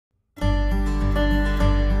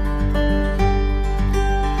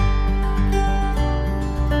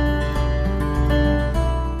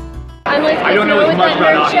I'm Liz Casanova with that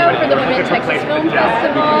nerd show for the WTxFF Film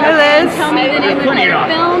Festival. Hi Liz. Tell me the name of your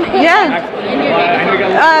film and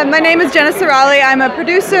your My name is Jenna Ciralli. I'm a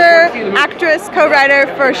producer, actress, co-writer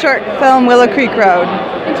for short film Willow Creek Road.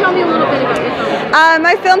 And tell me a little bit about your film.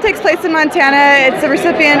 My film takes place in Montana. It's a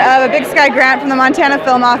recipient of a Big Sky grant from the Montana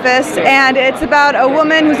Film Office, and it's about a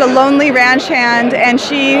woman who's a lonely ranch hand, and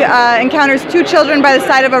she encounters two children by the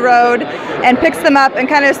side of a road and picks them up and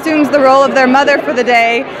kind of assumes the role of their mother for the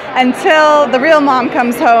day until the real mom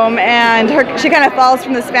comes home, and she kind of falls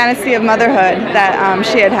from this fantasy of motherhood that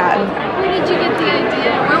she had had. Where did you get the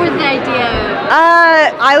idea? Where was the idea?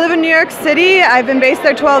 I live in New York City. I've been based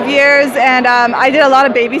there 12 years, and I did a lot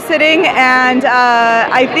of babysitting, and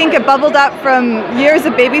I think it bubbled up from years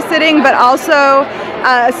of babysitting, but also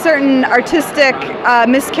a certain artistic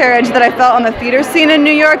miscarriage that I felt on the theater scene in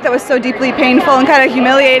New York that was so deeply painful and kind of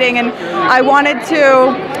humiliating, and I wanted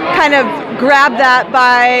to kind of grab that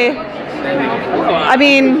by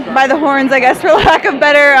the horns, I guess, for lack of a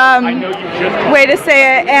better way to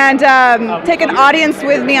say it, and take an audience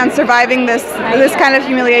with me on surviving this kind of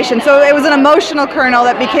humiliation. So it was an emotional kernel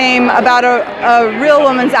that became about a real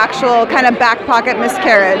woman's actual kind of back pocket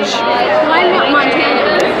miscarriage. Why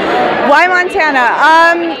Montana? Why Montana?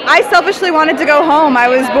 I selfishly wanted to go home. I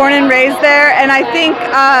was born and raised there, and I think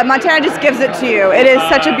Montana just gives it to you. It is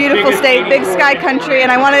such a beautiful state, big sky country,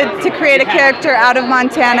 and I wanted to create a character out of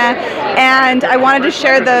Montana, and I wanted to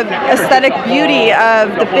share the aesthetic beauty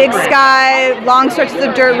of the big sky, long stretches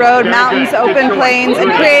of dirt road, mountains, open plains,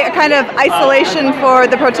 and create a kind of isolation for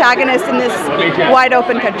the protagonist in this wide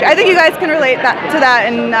open country. I think you guys can relate to that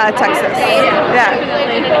in Texas.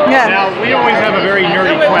 Yeah. Now, we always have a very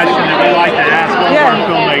nerdy question that we like to ask all of our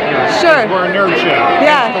filmmakers. Sure. We're a nerd show.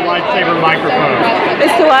 Yeah. Hence the lightsaber microphone.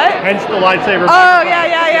 It's the what? Hence the lightsaber microphone.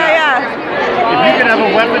 Yeah. If you could have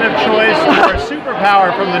a weapon of choice or a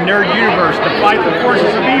superpower from the nerd universe to fight the forces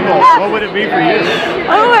of evil, what would it be for you?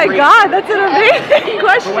 Oh my God, that's an amazing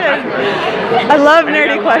question. I love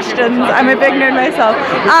nerdy questions. I'm a big nerd myself.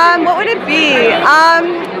 What would it be?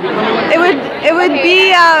 It would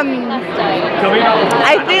be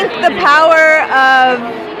I think the power of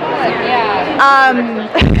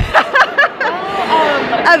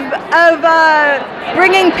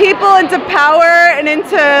bringing people into power and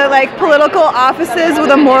into like political offices with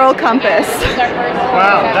a moral compass.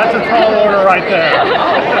 Wow, that's a tall order right there.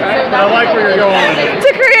 I like where you're going with it.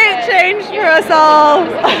 To create change for us all.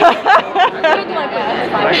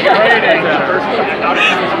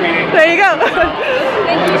 There you go.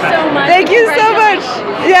 Thank you so much. Thank you so much.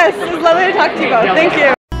 Yes, it was lovely to talk to you both. Thank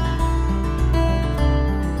you.